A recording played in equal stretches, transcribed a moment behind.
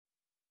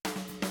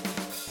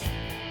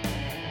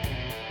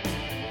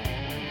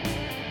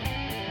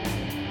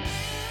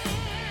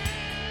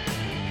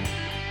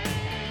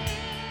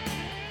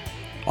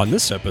On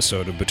this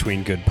episode of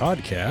Between Good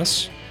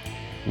Podcasts,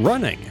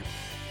 running.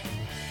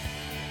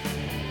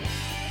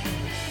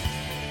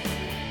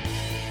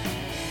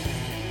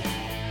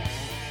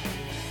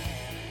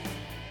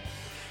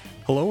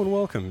 Hello and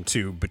welcome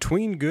to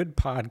Between Good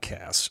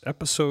Podcasts,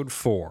 Episode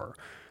 4.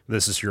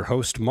 This is your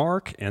host,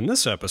 Mark, and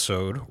this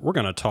episode, we're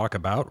going to talk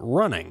about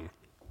running.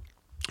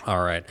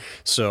 All right,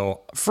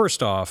 so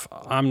first off,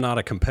 I'm not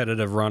a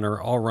competitive runner.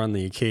 I'll run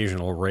the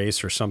occasional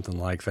race or something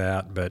like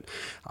that, but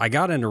I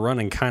got into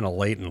running kind of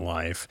late in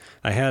life.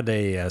 I had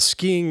a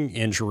skiing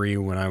injury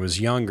when I was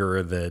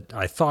younger that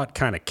I thought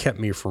kind of kept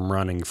me from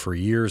running for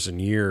years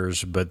and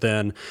years, but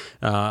then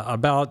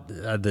about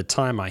the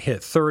time I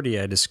hit 30,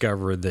 I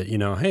discovered that,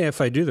 hey,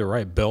 if I do the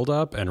right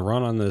build-up and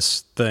run on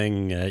this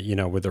thing,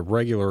 with a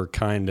regular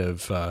kind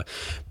of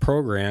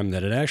program,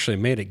 that it actually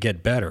made it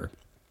get better.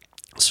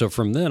 So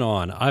from then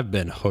on, I've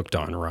been hooked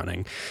on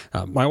running.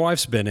 My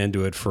wife's been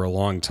into it for a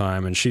long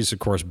time, and she's, of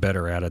course,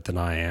 better at it than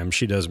I am.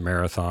 She does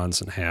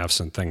marathons and halves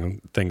and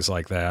things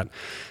like that.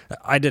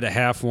 I did a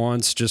half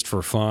once just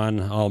for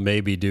fun. I'll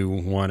maybe do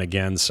one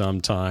again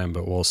sometime,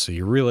 but we'll see.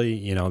 Really,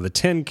 the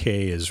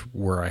 10K is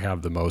where I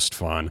have the most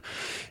fun.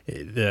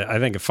 I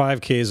think a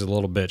 5K is a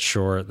little bit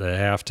short. The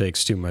half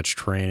takes too much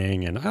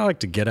training, and I like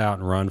to get out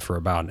and run for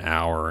about an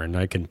hour, and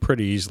I can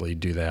pretty easily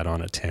do that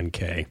on a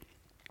 10K.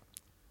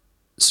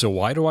 So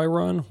why do I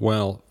run?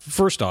 Well,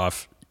 first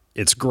off,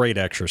 it's great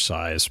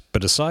exercise.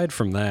 But aside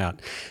from that,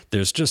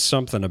 there's just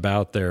something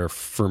about there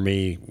for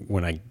me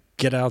when I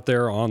get out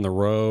there on the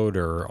road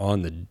or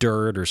on the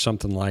dirt or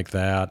something like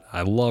that.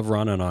 I love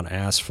running on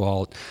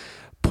asphalt,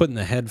 putting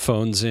the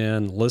headphones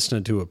in,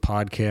 listening to a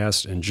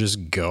podcast, and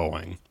just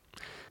going.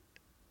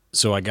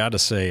 So I got to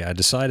say, I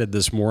decided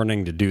this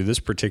morning to do this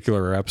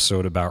particular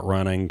episode about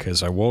running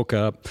because I woke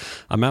up.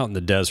 I'm out in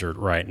the desert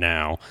right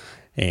now.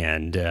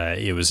 And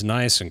it was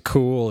nice and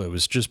cool. It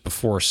was just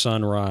before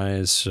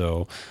sunrise,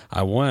 so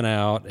I went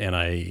out and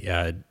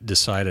I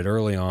decided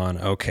early on,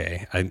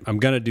 okay, I'm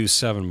going to do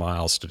 7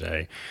 miles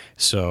today.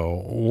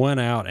 So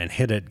went out and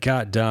hit it,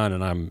 got done,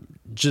 and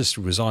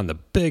was on the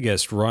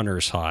biggest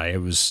runner's high.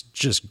 It was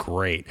just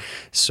great.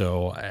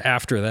 So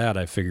after that,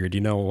 I figured,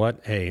 you know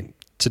what? Hey,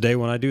 today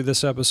when I do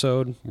this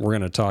episode, we're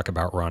going to talk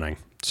about running.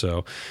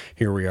 So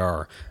here we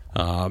are.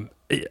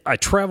 I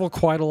travel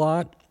quite a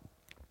lot.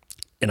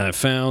 And I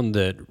found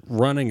that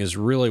running is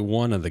really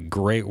one of the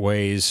great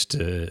ways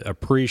to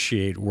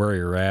appreciate where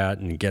you're at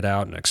and get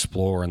out and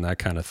explore and that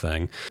kind of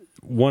thing.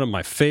 One of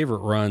my favorite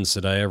runs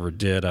that I ever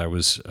did, I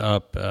was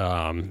up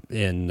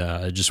in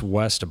just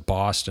west of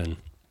Boston,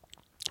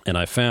 and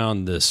I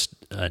found this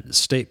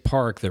state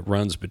park that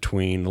runs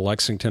between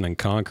Lexington and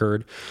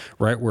Concord,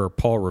 right where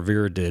Paul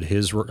Revere did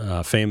his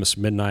famous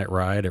midnight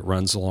ride. It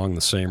runs along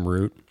the same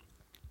route.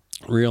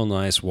 Real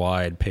nice,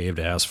 wide, paved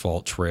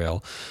asphalt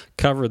trail.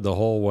 Covered the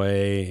whole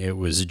way. It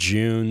was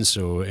June,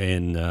 so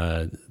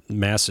in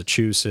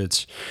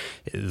Massachusetts,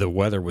 the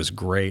weather was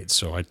great.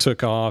 So I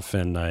took off,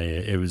 and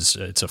it's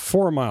a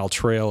 4-mile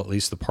trail, at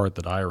least the part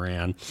that I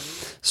ran.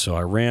 So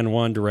I ran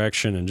one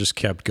direction and just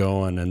kept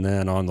going, and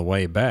then on the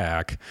way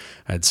back,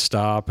 I'd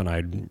stop and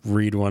I'd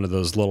read one of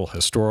those little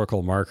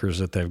historical markers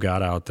that they've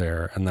got out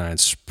there, and then I'd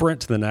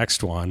sprint to the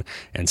next one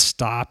and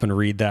stop and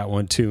read that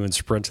one too and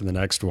sprint to the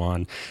next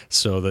one.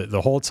 So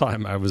the whole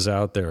time I was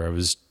out there, I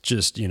was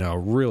just,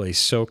 really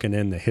soaking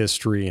in the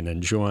history and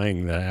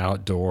enjoying the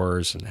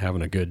outdoors and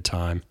having a good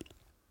time.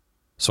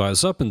 So I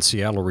was up in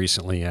Seattle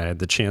recently. I had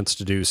the chance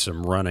to do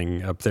some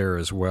running up there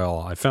as well.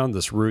 I found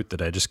this route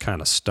that I just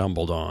kind of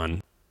stumbled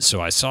on. So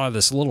I saw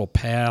this little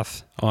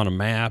path on a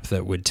map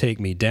that would take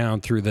me down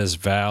through this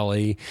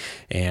valley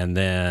and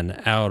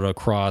then out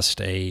across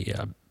a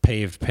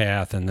paved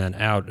path and then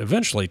out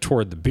eventually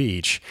toward the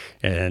beach.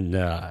 And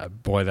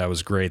boy, that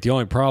was great. The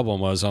only problem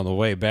was on the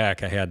way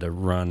back, I had to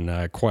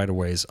run quite a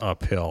ways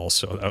uphill.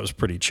 So that was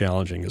pretty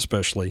challenging,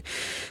 especially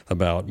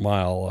about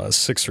mile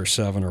 6 or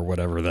 7 or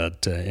whatever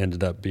that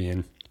ended up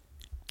being.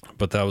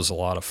 But that was a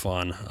lot of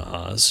fun.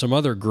 Some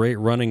other great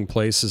running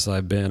places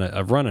I've been.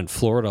 I've run in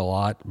Florida a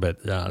lot,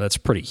 but that's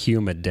pretty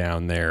humid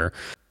down there.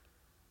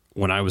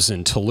 When I was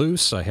in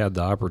Toulouse, I had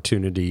the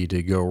opportunity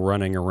to go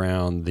running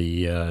around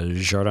the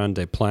Jardin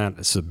des Plantes.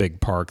 It's a big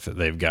park that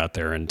they've got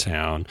there in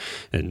town,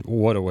 and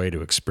what a way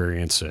to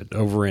experience it.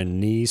 Over in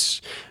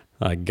Nice,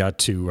 I got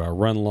to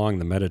run along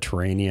the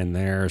Mediterranean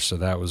there, so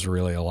that was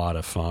really a lot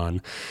of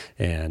fun.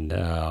 And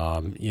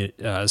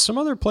some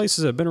other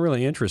places have been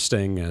really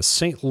interesting.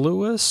 St.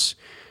 Louis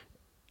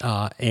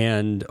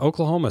and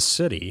Oklahoma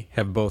City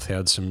have both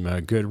had some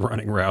good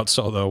running routes,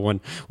 although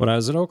when I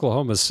was in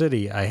Oklahoma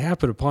City, I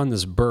happened upon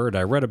this bird.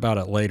 I read about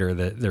it later,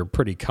 that they're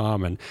pretty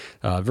common,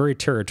 very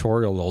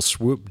territorial. They'll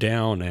swoop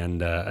down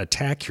and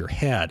attack your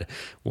head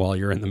while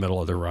you're in the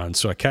middle of the run,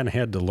 so I kind of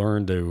had to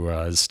learn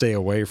to stay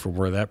away from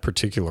where that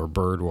particular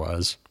bird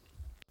was.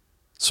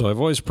 So I've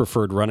always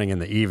preferred running in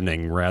the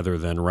evening rather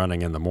than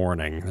running in the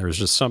morning. There's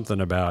just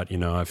something about,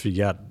 if you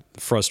got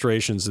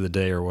frustrations of the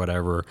day or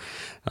whatever,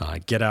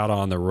 get out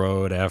on the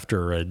road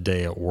after a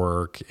day at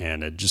work,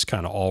 and it just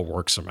kind of all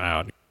works them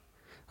out.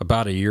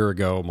 about a year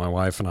ago, my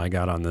wife and I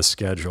got on this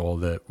schedule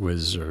that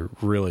was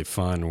really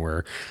fun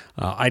where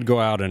I'd go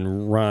out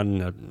and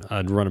run.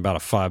 I'd run about a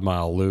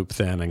 5-mile loop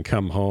then and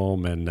come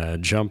home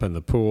and jump in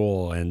the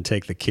pool and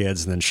take the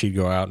kids. And then she'd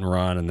go out and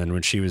run. And then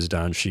when she was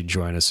done, she'd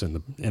join us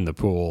in the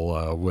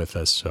pool with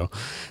us. So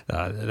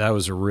that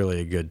was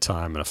a good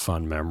time and a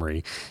fun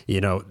memory.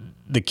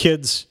 The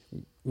kids...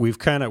 We've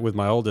kind of, with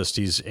my oldest,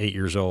 he's 8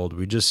 years old,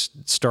 we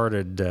just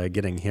started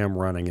getting him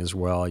running as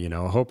well,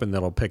 hoping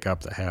that he'll pick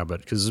up the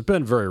habit because it's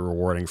been very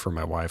rewarding for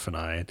my wife and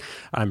I. And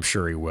I'm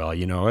sure he will.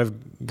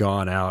 I've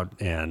gone out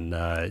and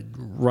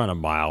run a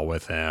mile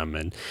with him,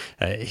 and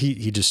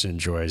he just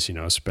enjoys,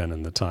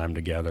 spending the time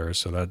together.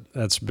 So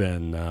that's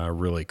been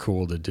really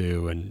cool to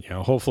do. And,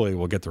 hopefully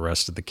we'll get the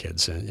rest of the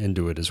kids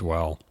into it as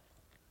well.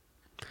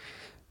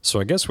 So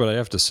I guess what I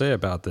have to say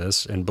about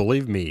this, and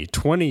believe me,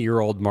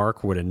 20-year-old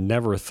Mark would have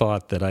never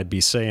thought that I'd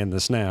be saying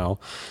this now,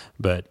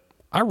 but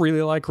I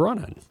really like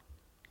running.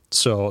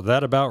 So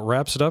that about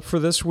wraps it up for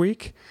this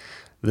week.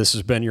 This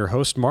has been your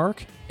host,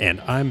 Mark, and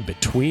I'm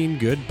Between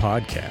Good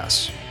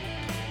Podcasts.